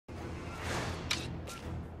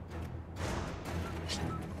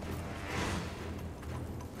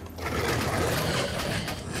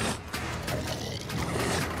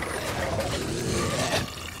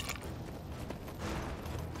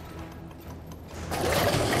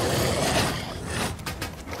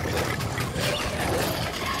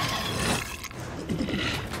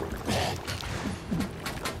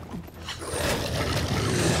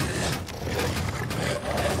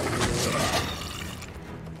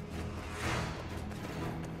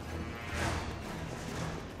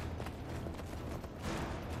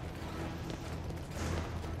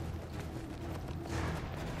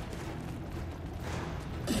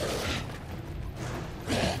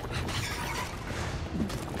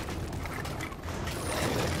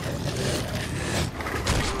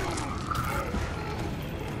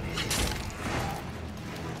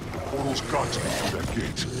got to be through that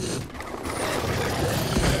gate.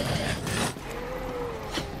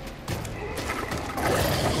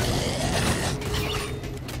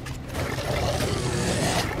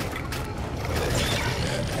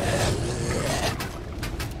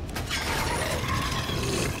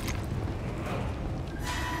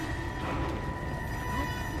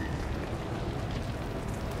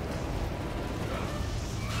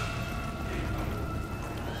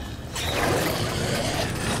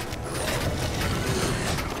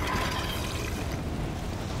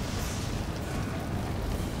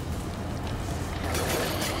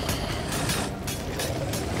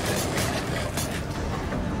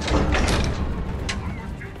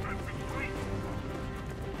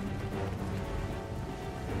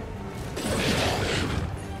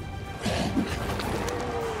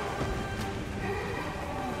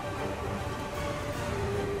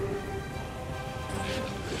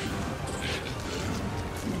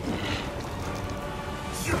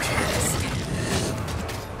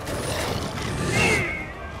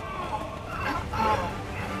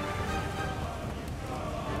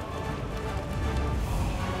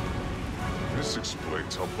 This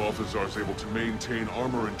explains how Balthazar is able to maintain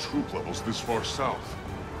armor and troop levels this far south.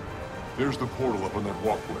 There's the portal up on that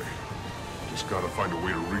walkway. Just gotta find a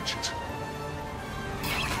way to reach it.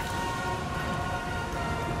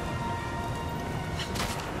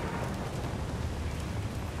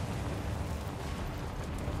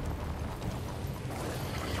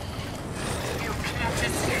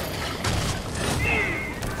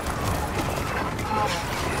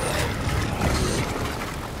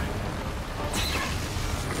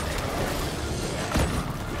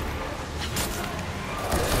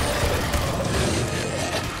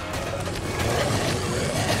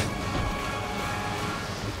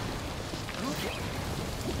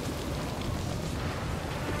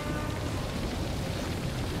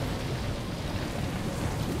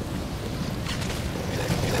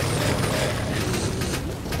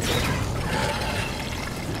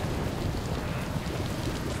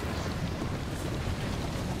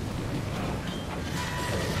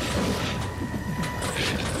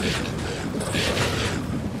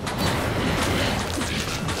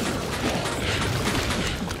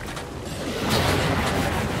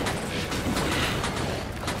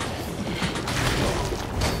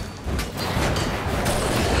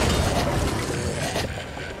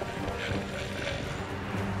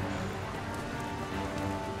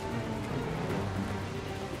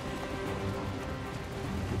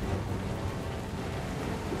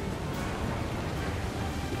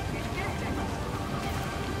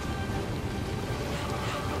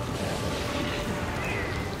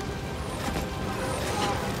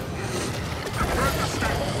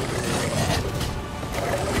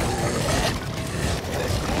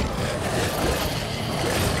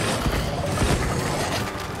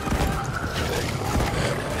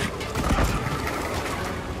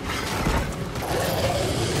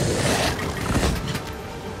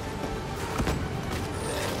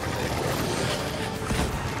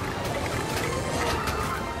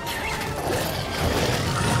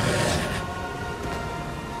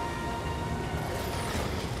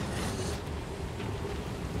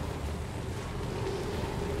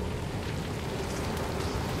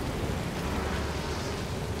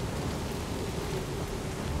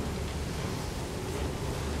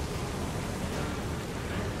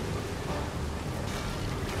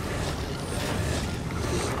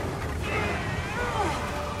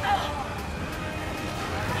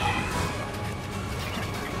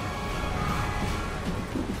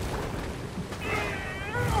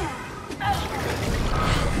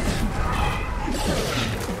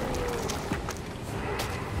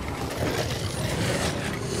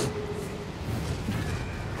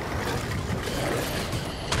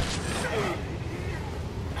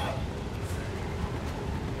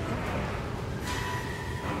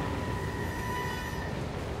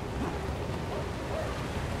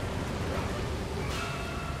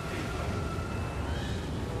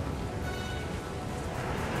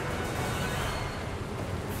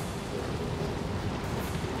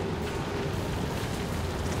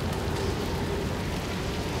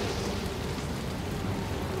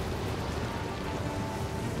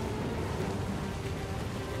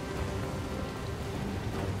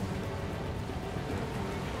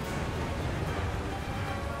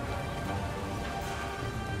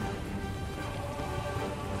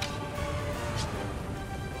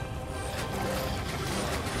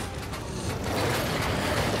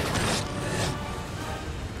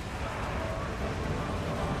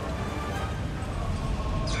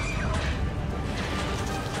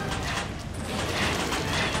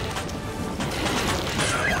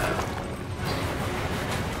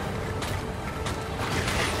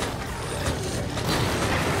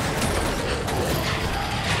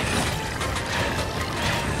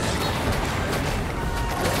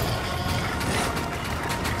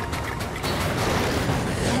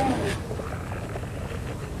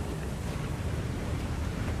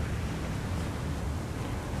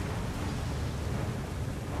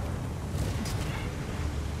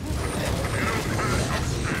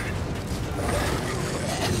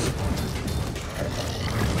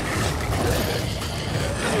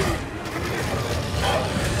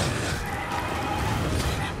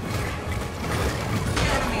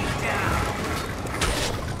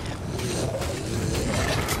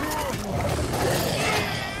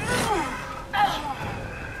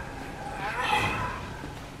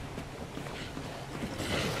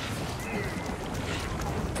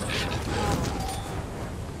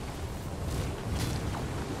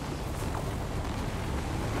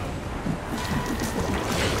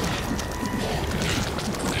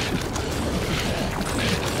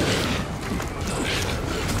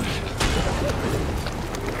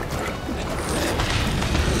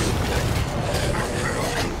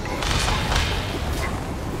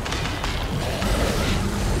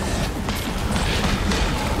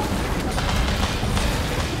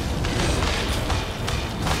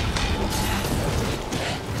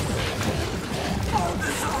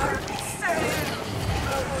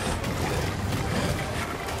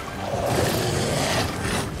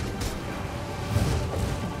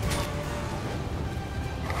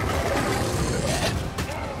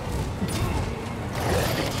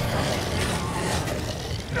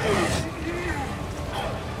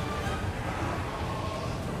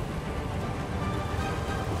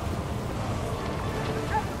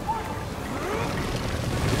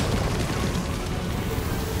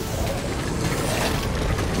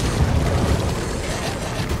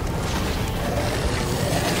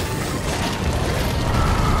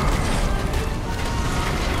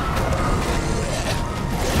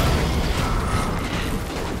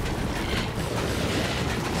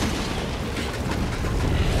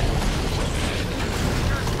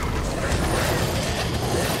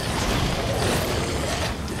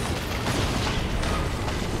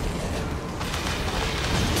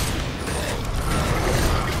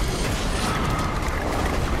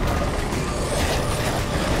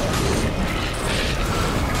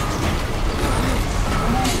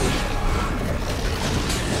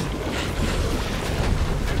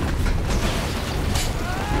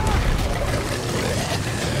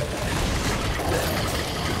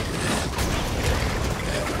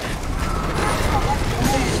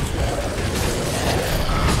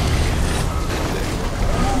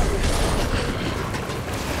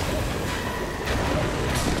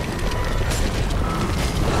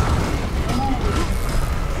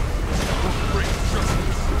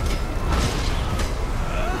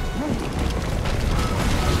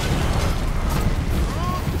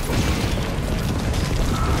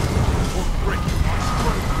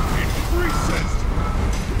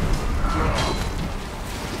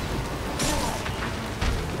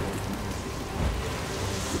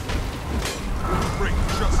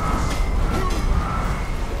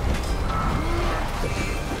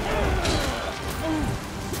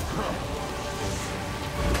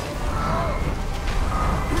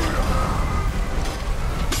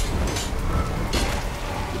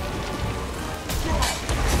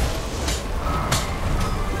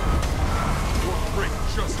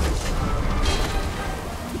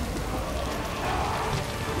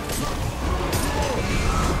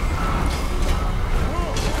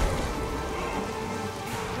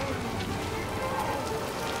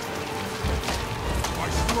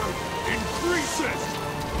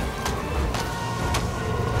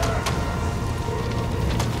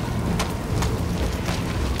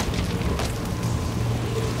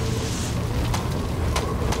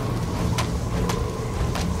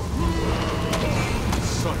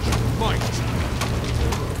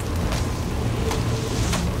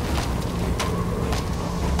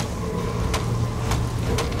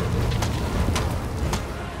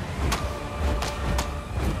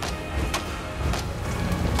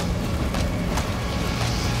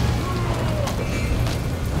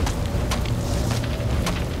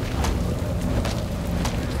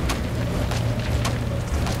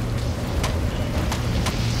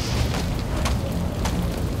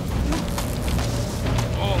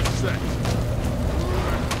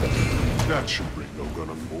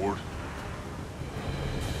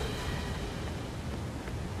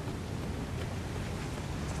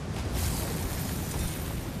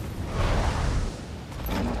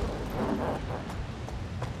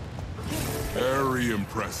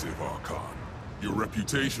 Impressive, Archon. Your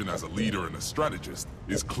reputation as a leader and a strategist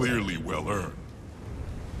is clearly well-earned.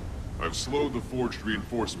 I've slowed the forged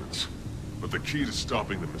reinforcements, but the key to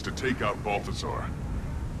stopping them is to take out Balthazar.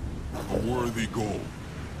 A worthy goal,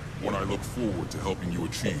 one I look forward to helping you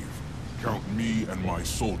achieve. Count me and my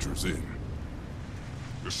soldiers in.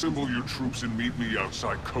 Assemble your troops and meet me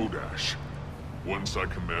outside Kodash. Once I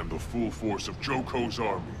command the full force of Joko's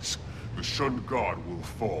armies, the Shunned God will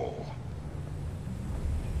fall.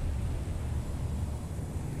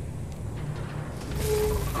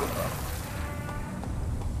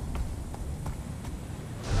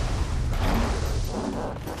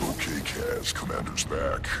 Okay, Kaz, Commander's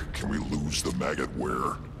back. Can we lose the maggot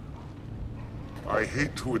wearer? I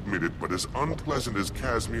hate to admit it, but as unpleasant as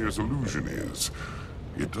Casimir's illusion is,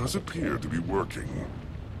 it does appear to be working.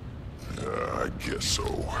 I guess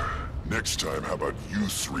so. Next time, how about you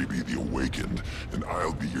three be the Awakened, and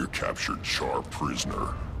I'll be your captured Char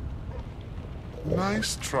prisoner.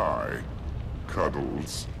 Nice try,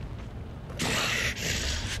 Cuddles.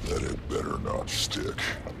 That had better not stick.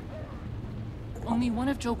 Only one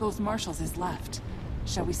of Joko's marshals is left.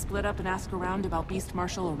 Shall we split up and ask around about Beast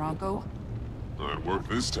Marshal Aranko? That worked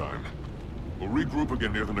this time. We'll regroup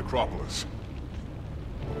again near the necropolis.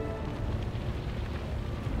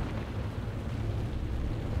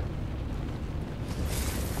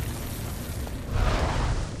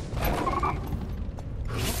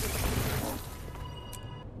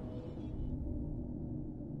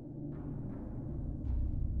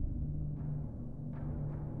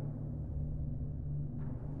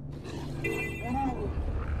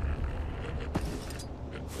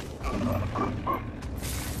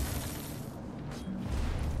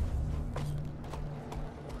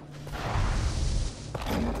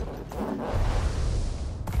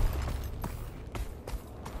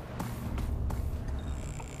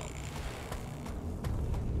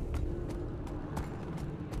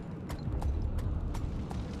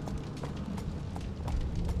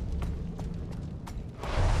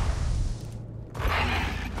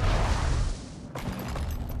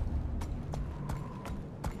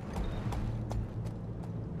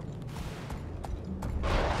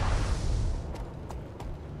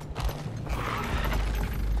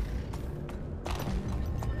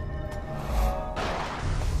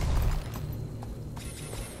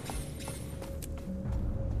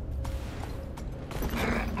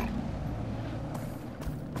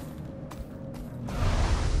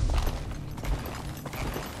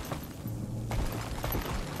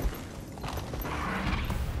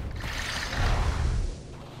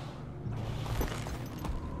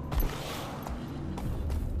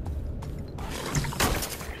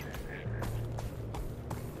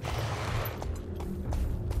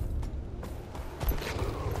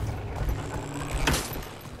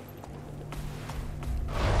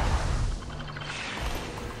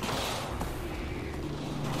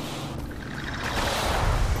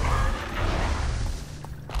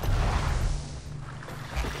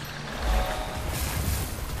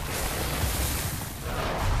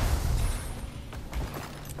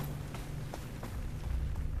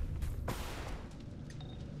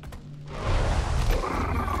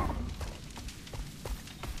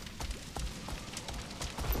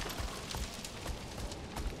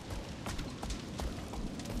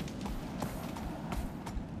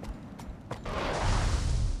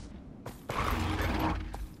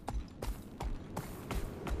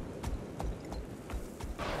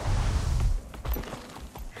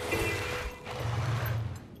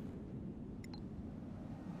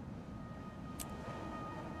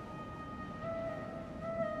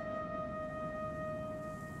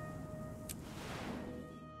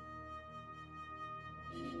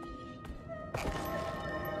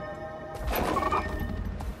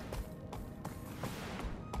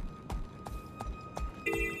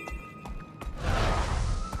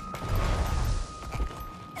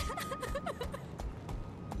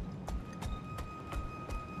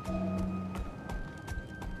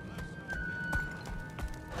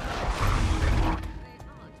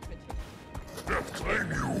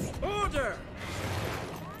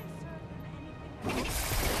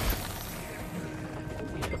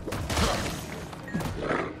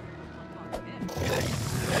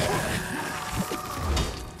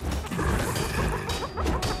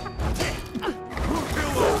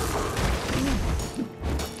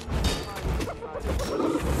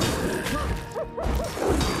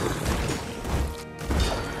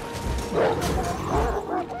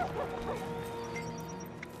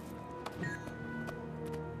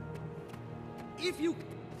 If you...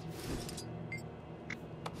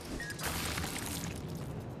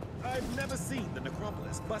 I've never seen the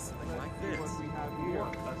necropolis bustling like this. What we have here.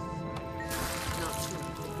 Not too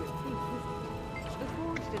good. The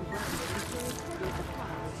forged and branded ensures steady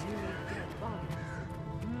supply of unique dead bodies.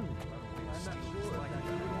 I'm not sure if I can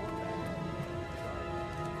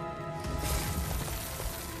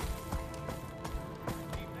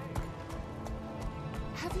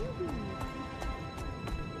Have you been...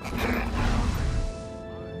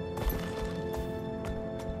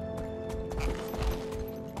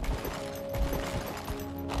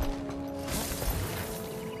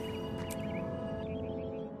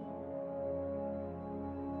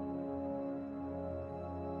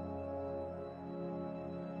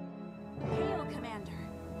 Hail, Commander.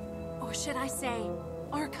 Or should I say,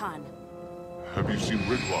 Archon. Have you seen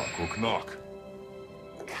Riglock or Knock?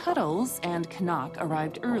 Cuddles and Canuck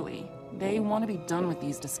arrived early. They want to be done with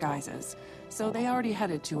these disguises, so they already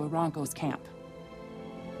headed to Aranko's camp.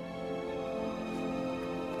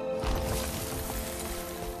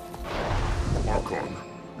 Archon,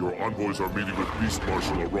 your envoys are meeting with Beast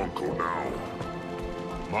Marshal Aranko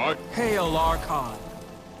now. Hail, Archon.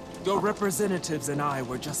 Your representatives and I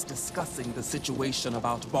were just discussing the situation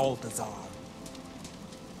about Balthazar.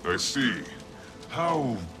 I see.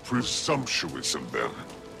 How presumptuous of them.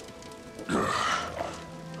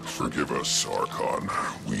 Forgive us, Archon.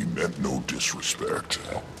 We meant no disrespect.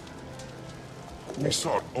 We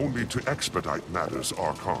sought only to expedite matters,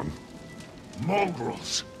 Archon.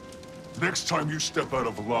 Mongrels! Next time you step out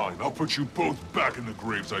of line, I'll put you both back in the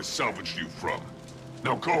graves I salvaged you from.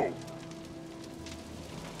 Now go!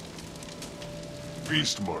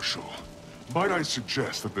 Beast Marshal, might I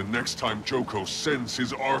suggest that the next time Joko sends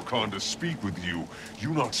his Archon to speak with you,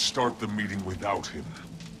 you not start the meeting without him?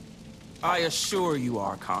 I assure you,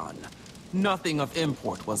 Archon, nothing of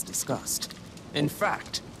import was discussed. In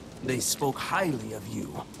fact, they spoke highly of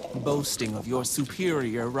you, boasting of your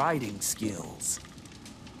superior riding skills.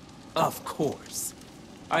 Of course.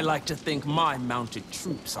 I like to think my mounted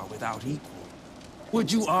troops are without equal.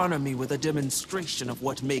 Would you honor me with a demonstration of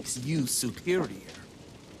what makes you superior?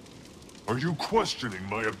 Are you questioning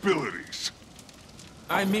my abilities?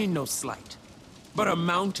 I mean no slight. But a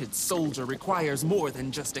mounted soldier requires more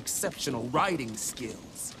than just exceptional riding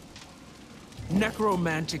skills.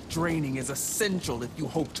 Necromantic draining is essential if you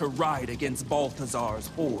hope to ride against Balthazar's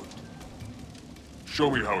horde.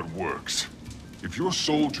 Show me how it works. If your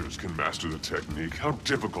soldiers can master the technique, how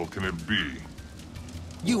difficult can it be?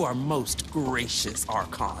 You are most gracious,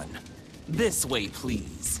 Archon. This way,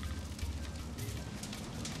 please.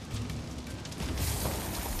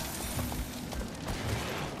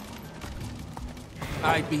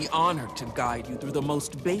 I'd be honored to guide you through the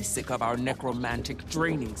most basic of our necromantic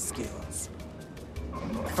draining skills.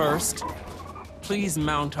 First, please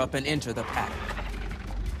mount up and enter the pack.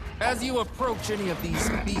 As you approach any of these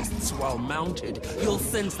beasts while mounted, you'll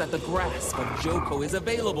sense that the grasp of Joko is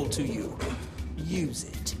available to you. Use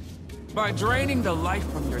it. By draining the life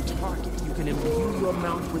from your target, you can imbue your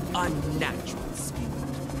mount with unnatural speed.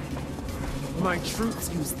 My troops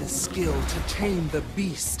use this skill to tame the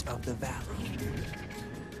beast of the valley.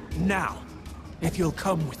 Now, if you'll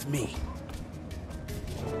come with me.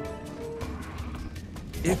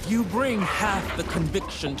 If you bring half the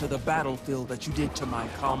conviction to the battlefield that you did to my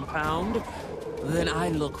compound, then I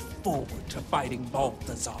look forward to fighting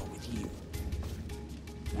Balthazar with you.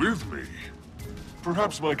 With me?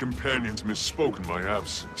 Perhaps my companions misspoke in my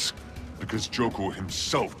absence, because Joko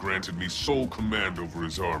himself granted me sole command over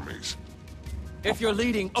his armies. If you're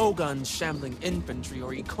leading Ogun's shambling infantry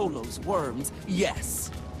or Ikolo's worms,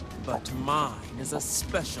 yes. But mine is a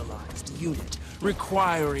specialized unit,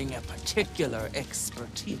 requiring a particular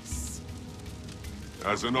expertise.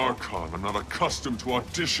 As an Archon, I'm not accustomed to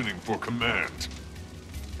auditioning for command.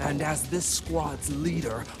 And as this squad's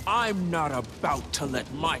leader, I'm not about to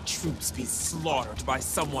let my troops be slaughtered by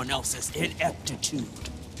someone else's ineptitude.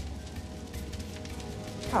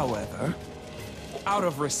 However, out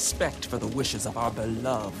of respect for the wishes of our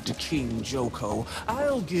beloved King Joko,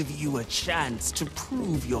 I'll give you a chance to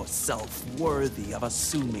prove yourself worthy of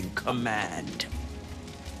assuming command.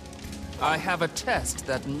 I have a test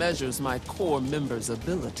that measures my core members'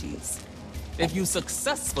 abilities. If you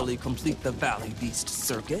successfully complete the Valley Beast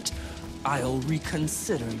circuit, I'll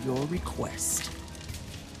reconsider your request.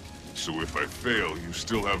 So if I fail, you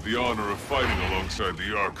still have the honor of fighting alongside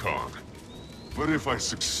the Archon. But if I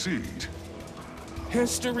succeed...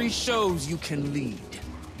 History shows you can lead.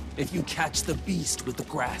 If you catch the beast with the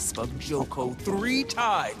grasp of Joko 3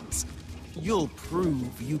 times, you'll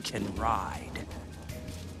prove you can ride.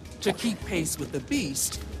 To keep pace with the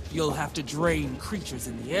beast, you'll have to drain creatures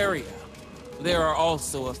in the area. There are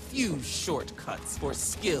also a few shortcuts for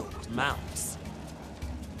skilled mounts.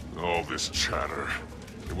 All this chatter.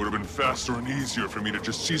 It would have been faster and easier for me to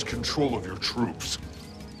just seize control of your troops.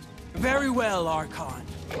 Very well, Archon.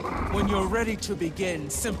 When you're ready to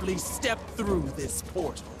begin, simply step through this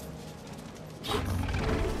portal.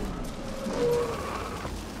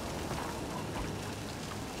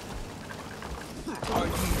 Are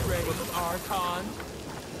you ready, Archon?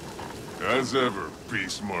 As ever,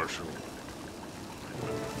 Beast Marshal.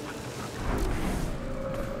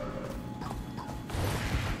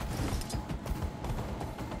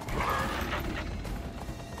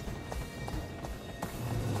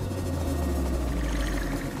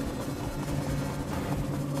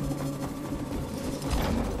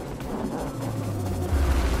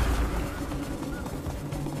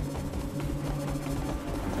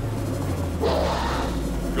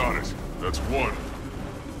 Got it. That's one.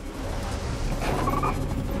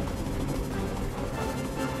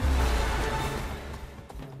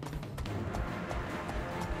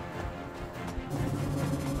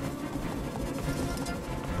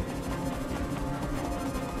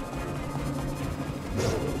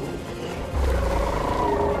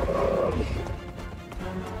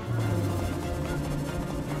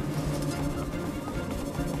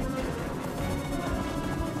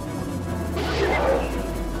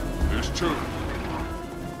 There's two.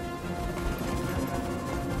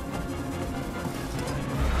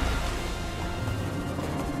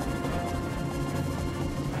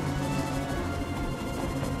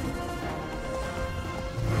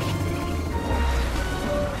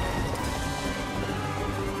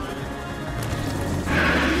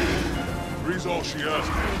 Three's all she asked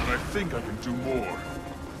for, but I think I can do more.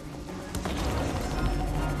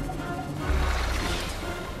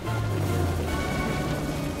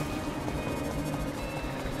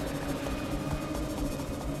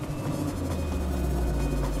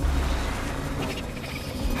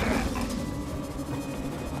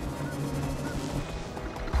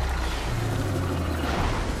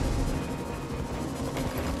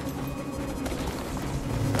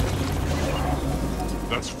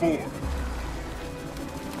 That's four.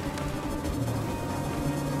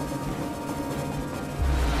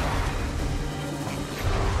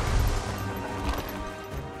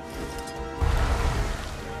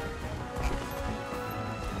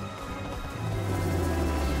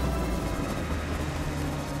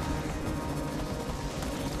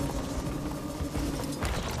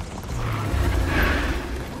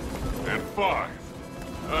 And five.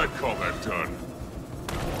 I'd call that done.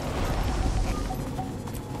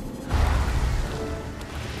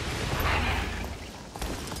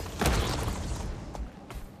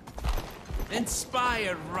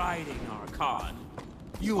 Inspired riding, Archon.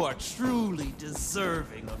 You are truly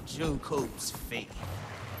deserving of Joko's fate.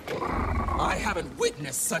 I haven't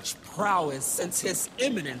witnessed such prowess since His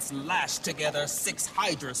Eminence lashed together 6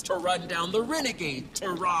 Hydras to run down the renegade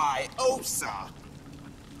Terai Osa.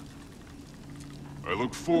 I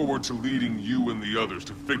look forward to leading you and the others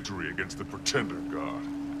to victory against the Pretender God.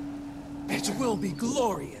 It will be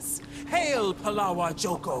glorious. Hail Palawa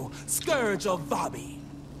Joko, Scourge of Vabi.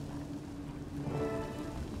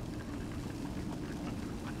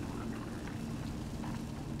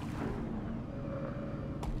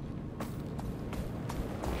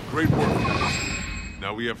 Great work, guys.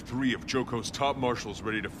 Now we have 3 of Joko's top marshals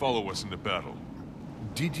ready to follow us into battle.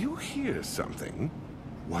 Did you hear something?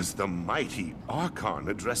 Was the mighty Archon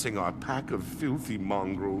addressing our pack of filthy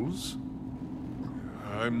mongrels?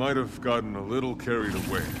 I might have gotten a little carried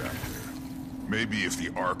away back there. Maybe if the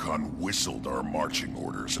Archon whistled our marching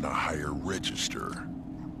orders in a higher register.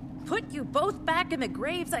 Put you both back in the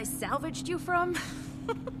graves I salvaged you from?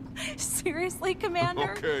 Seriously,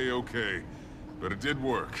 Commander? Okay. But it did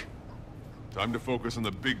work. Time to focus on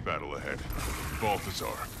the big battle ahead. Balthazar.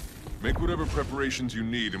 Make whatever preparations you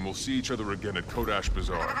need, and we'll see each other again at Kodash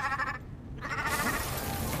Bazaar.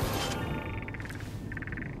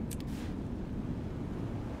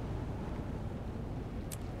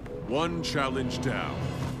 One challenge down.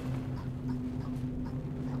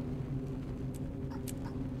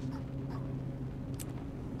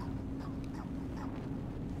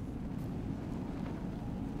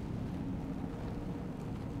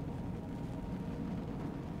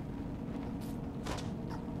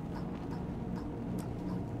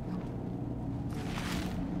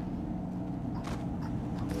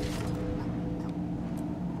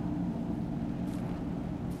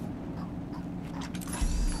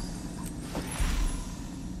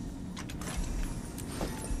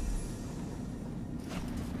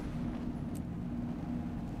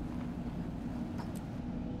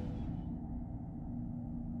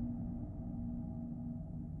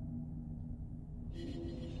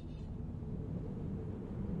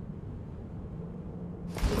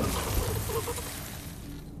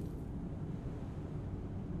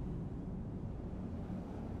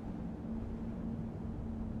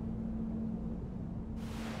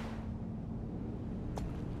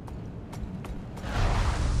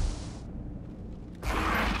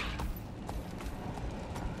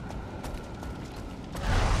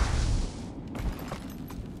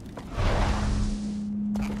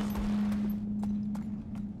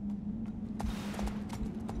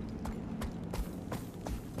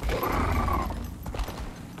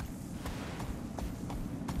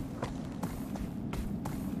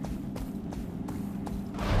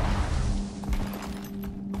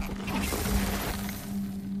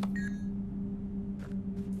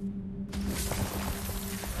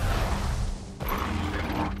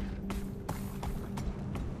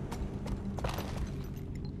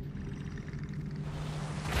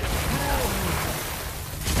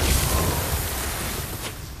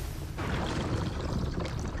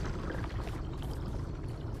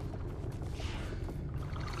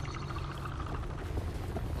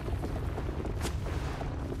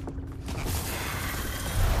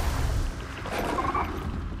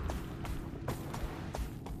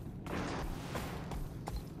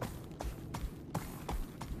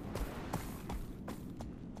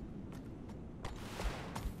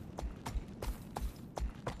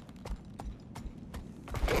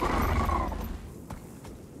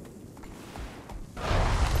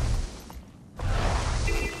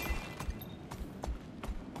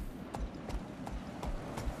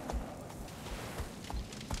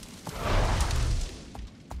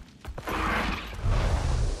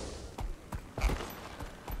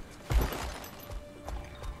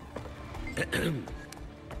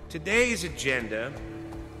 Today's agenda,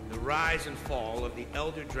 the rise and fall of the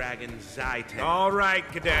Elder Dragon Zytek. All right,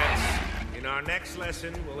 cadets. In our next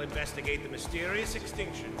lesson, we'll investigate the mysterious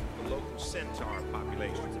extinction of the local centaur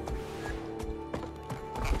population.